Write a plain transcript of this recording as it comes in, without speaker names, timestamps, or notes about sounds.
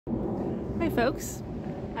Hi folks,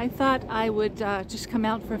 I thought I would just come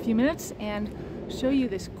out for a few minutes and show you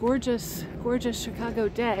this gorgeous, gorgeous Chicago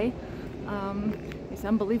day. It's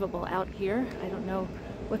unbelievable out here. I don't know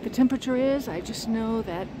what the temperature is. I just know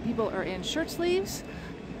that people are in shirt sleeves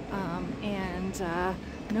and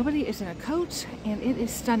nobody is in a coat, and it is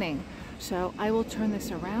stunning. So I will turn this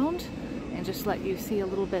around and just let you see a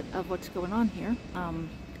little bit of what's going on here.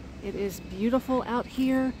 It is beautiful out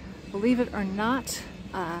here. Believe it or not,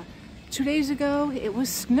 2 days ago it was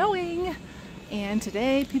snowing, and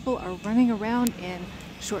today people are running around in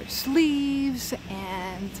short sleeves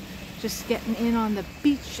and just getting in on the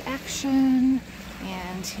beach action.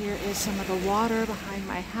 And here is some of the water behind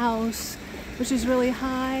my house, which is really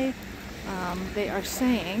high. They are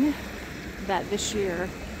saying that this year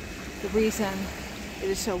the reason it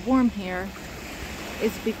is so warm here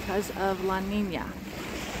is because of La Nina.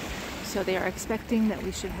 So they are expecting that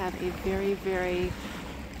we should have a very, very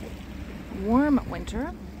warm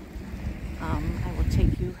winter. I will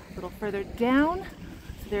take you a little further down.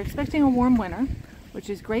 So they're expecting a warm winter, which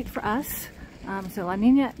is great for us. So La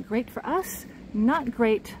Nina, great for us, not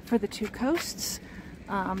great for the two coasts.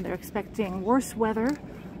 They're expecting worse weather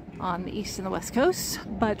on the east and the west coasts,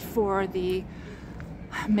 but for the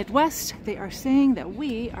Midwest, they are saying that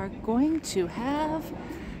we are going to have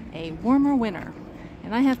a warmer winter.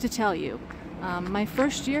 And I have to tell you, my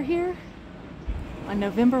first year here, on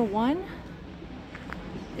November 1,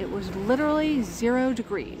 it was literally 0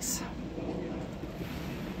 degrees.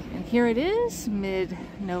 And here it is,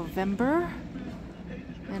 mid-November,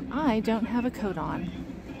 and I don't have a coat on.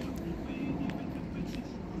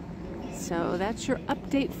 So that's your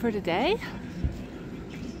update for today.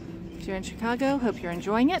 If you're in Chicago, hope you're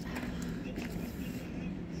enjoying it.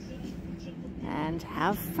 And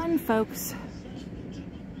have fun, folks.